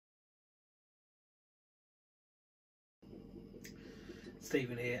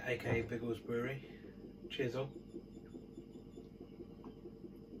Stephen here, aka Biggles Brewery. Cheers all.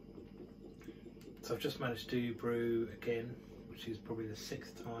 So I've just managed to brew again, which is probably the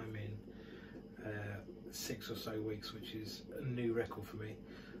 6th time in 6 or so weeks, which is a new record for me.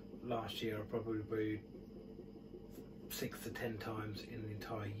 Last year I probably brewed 6 to 10 times in the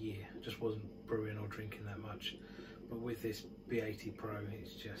entire year. Just wasn't brewing or drinking that much. But with this B80 Pro,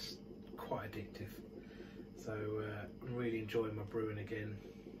 it's just quite addictive. So I'm really enjoying my brewing again.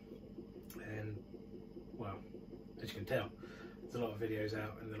 And well, as you can tell, there's a lot of videos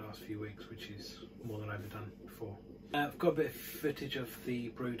out in the last few weeks, which is more than I've ever done before. I've got a bit of footage of the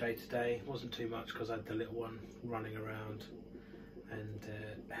brew day today. It wasn't too much because I had the little one running around and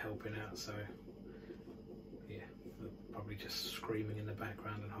helping out, so yeah, probably just screaming in the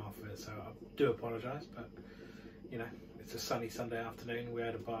background and half of it, so I do apologise, but you know, it's a sunny Sunday afternoon. We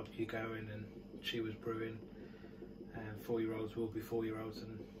had a barbecue going and she was brewing, and 4-year-olds will be 4-year-olds,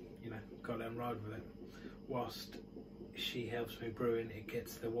 and you know, got to let them ride with it. Whilst she helps me brewing, it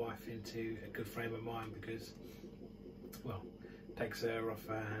gets the wife into a good frame of mind because, well, takes her off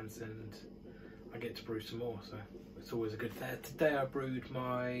her hands and I get to brew some more, so it's always a good thing. Today I brewed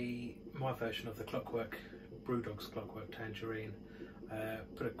my version of the Clockwork, Brewdog's Clockwork Tangerine.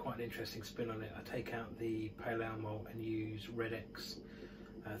 Put quite an interesting spin on it. I take out the pale ale malt and use Red X.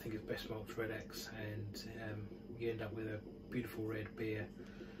 I think it's best malt Red X, and you end up with a beautiful red beer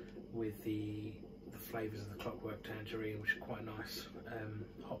with the flavours of the Clockwork Tangerine, which are quite nice.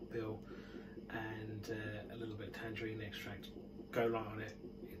 Hop bill and a little bit of tangerine extract. Go light on it.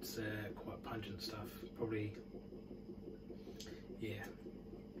 It's quite pungent stuff. Probably, yeah,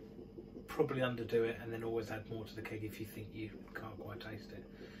 probably underdo it and then always add more to the keg if you think you can't quite taste it.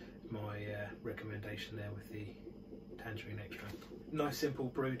 My recommendation there with the tangerine extract. Nice simple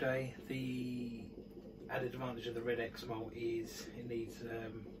brew day. The added advantage of the Red X malt is it needs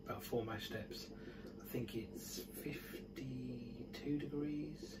about 4 mash steps. I think it's 52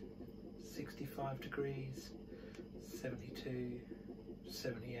 degrees, 65 degrees, 72,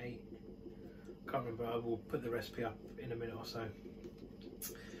 78. Can't remember. I will put the recipe up in a minute or so.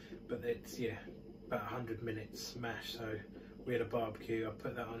 But it's, yeah, about 100 minutes mash. So we had a barbecue. I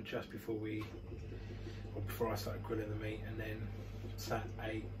put that on just before I started grilling the meat, and then sat,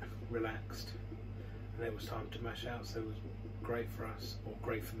 ate, relaxed, and it was time to mash out. So it was great for us, or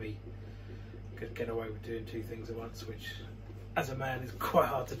great for me. Could get away with doing 2 things at once, which as a man is quite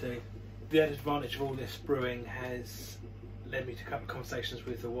hard to do. The added advantage of all this brewing has led me to a couple of conversations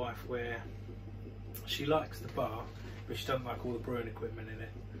with the wife where she likes the bar, but she doesn't like all the brewing equipment in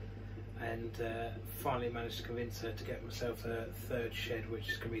it. And finally managed to convince her to get myself a 3rd shed, which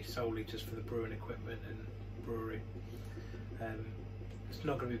is going to be solely just for the brewing equipment and brewery. It's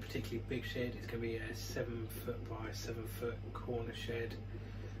not going to be a particularly big shed. It's going to be a 7-foot by 7-foot corner shed,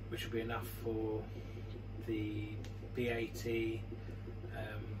 which will be enough for the B80,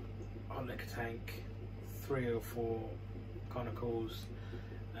 hot liquor tank, 3 or 4 conicals,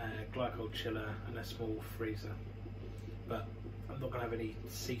 glycol chiller and a small freezer. But I'm not going to have any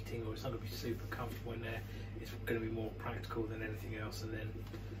seating, or it's not going to be super comfortable in there. It's going to be more practical than anything else, and then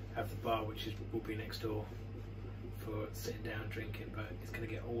have the bar, which will be next door for sitting down drinking, but it's going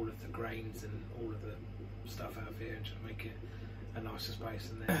to get all of the grains and all of the stuff out of here and just make it a nicer space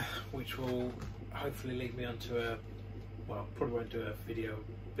in there, which will hopefully lead me onto a, well, probably won't do a video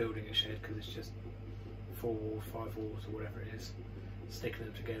building a shed because it's just 4 walls, 5 walls or whatever it is, sticking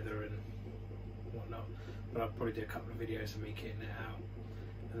them together and whatnot. But I'll probably do a couple of videos of me kitting it out,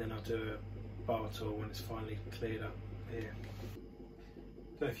 and then I'll do a bar tour when it's finally cleared up here.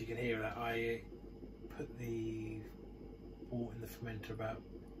 So if you can hear that, I put the wort in the fermenter about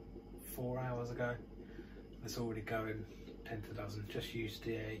 4 hours ago. It's already going 10 to the dozen. Just used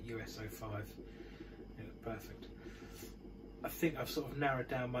the US05. It looked perfect. I think I've sort of narrowed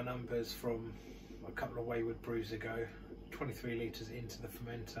down my numbers from a couple of wayward brews ago. 23 litres into the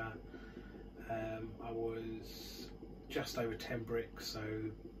fermenter. I was just over 10 bricks, so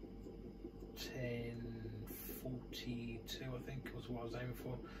 1042 I think was what I was aiming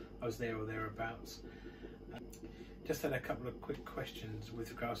for. I was there or thereabouts. Just had a couple of quick questions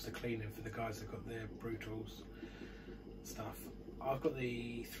with regards to cleaning for the guys that got their brew tools stuff. I've got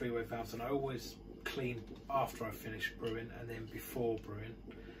the 3-way valves, and I always clean after I finish brewing and then before brewing.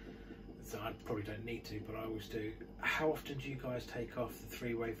 So I probably don't need to, but I always do. How often do you guys take off the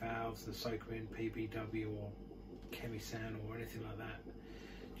 3-way valves, the Soakman, PBW or Chemisan or anything like that?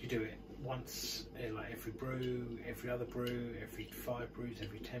 Do you do it once, like every brew, every other brew, every 5 brews,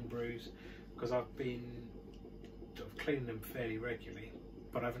 every 10 brews? Because I've been sort of cleaning them fairly regularly,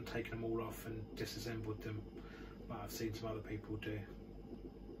 but I haven't taken them all off and disassembled them like I've seen some other people do.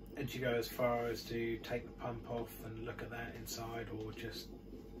 And you go as far as to take the pump off and look at that inside, or just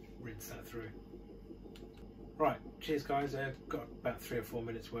rinse that through. Right, cheers guys, I've got about 3 or 4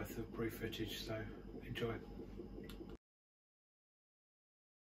 minutes worth of brew footage, so enjoy.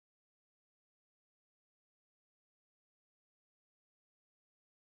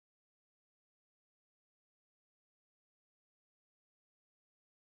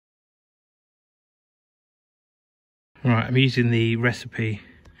 Right, I'm using the recipe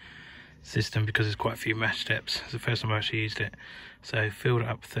system because there's quite a few mash steps. It's the first time I actually used it. So filled it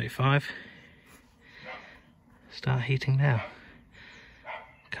up 35. Start heating now.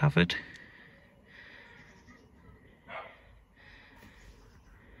 Covered.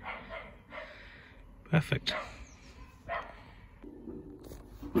 Perfect.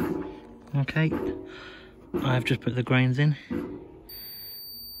 Okay, I've just put the grains in.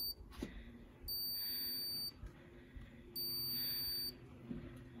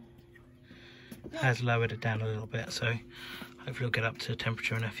 Has lowered it down a little bit, so hopefully it'll get up to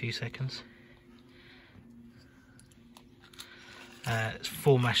temperature in a few seconds. It's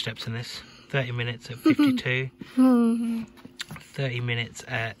 4 mash steps in this. 30 minutes at 52, 30 minutes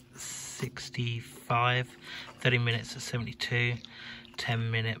at 65, 30 minutes at 72,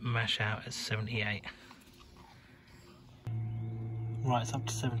 10-minute mash out at 78. Right, it's up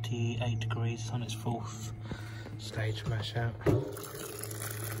to 78 degrees on its 4th stage mash out.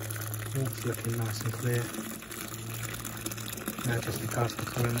 It's looking nice and clear. Now just the caster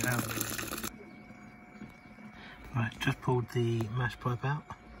pulling it out. Right, just pulled the mash pipe out.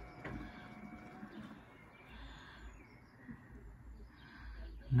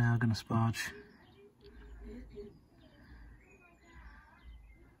 Now I'm going to sparge.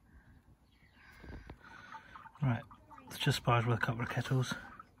 Right, it's just sparged with a couple of kettles.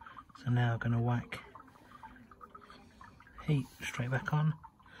 So now I'm going to whack heat straight back on.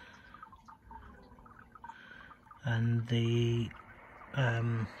 And the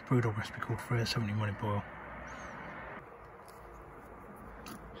Brewdog recipe called for a 70-minute boil.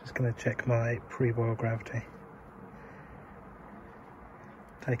 Just going to check my pre-boil gravity.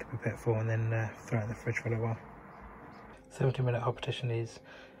 Take a pipetful and then throw it in the fridge for a little while. 70-minute competition is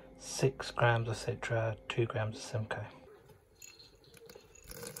 6 grams of Citra, 2 grams of Simcoe.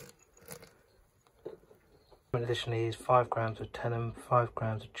 Addition is 5 grams of Tenom, 5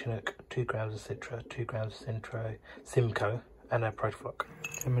 grams of Chinook, 2 grams of Citra, 2 grams of Simcoe, and a Protofloc.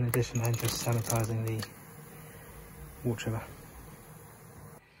 10-minute addition and just sanitising the water chiller.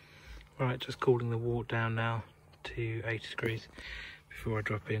 Right, just cooling the wort down now to 80 degrees before I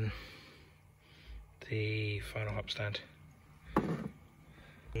drop in the final hop stand.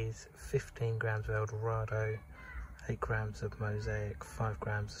 Is 15 grams of Eldorado, 8 grams of Mosaic, 5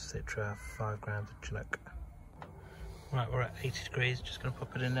 grams of Citra, 5 grams of Chinook. Right, we're at 80 degrees, just going to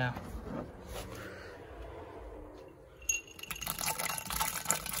pop it in now.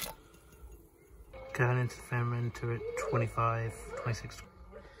 Going into the fermenter at 25, 26,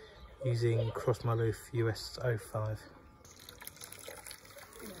 using Cross Maloof US 05.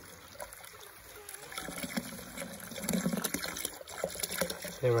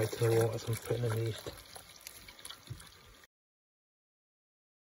 Aerating the water as I'm putting in the yeast.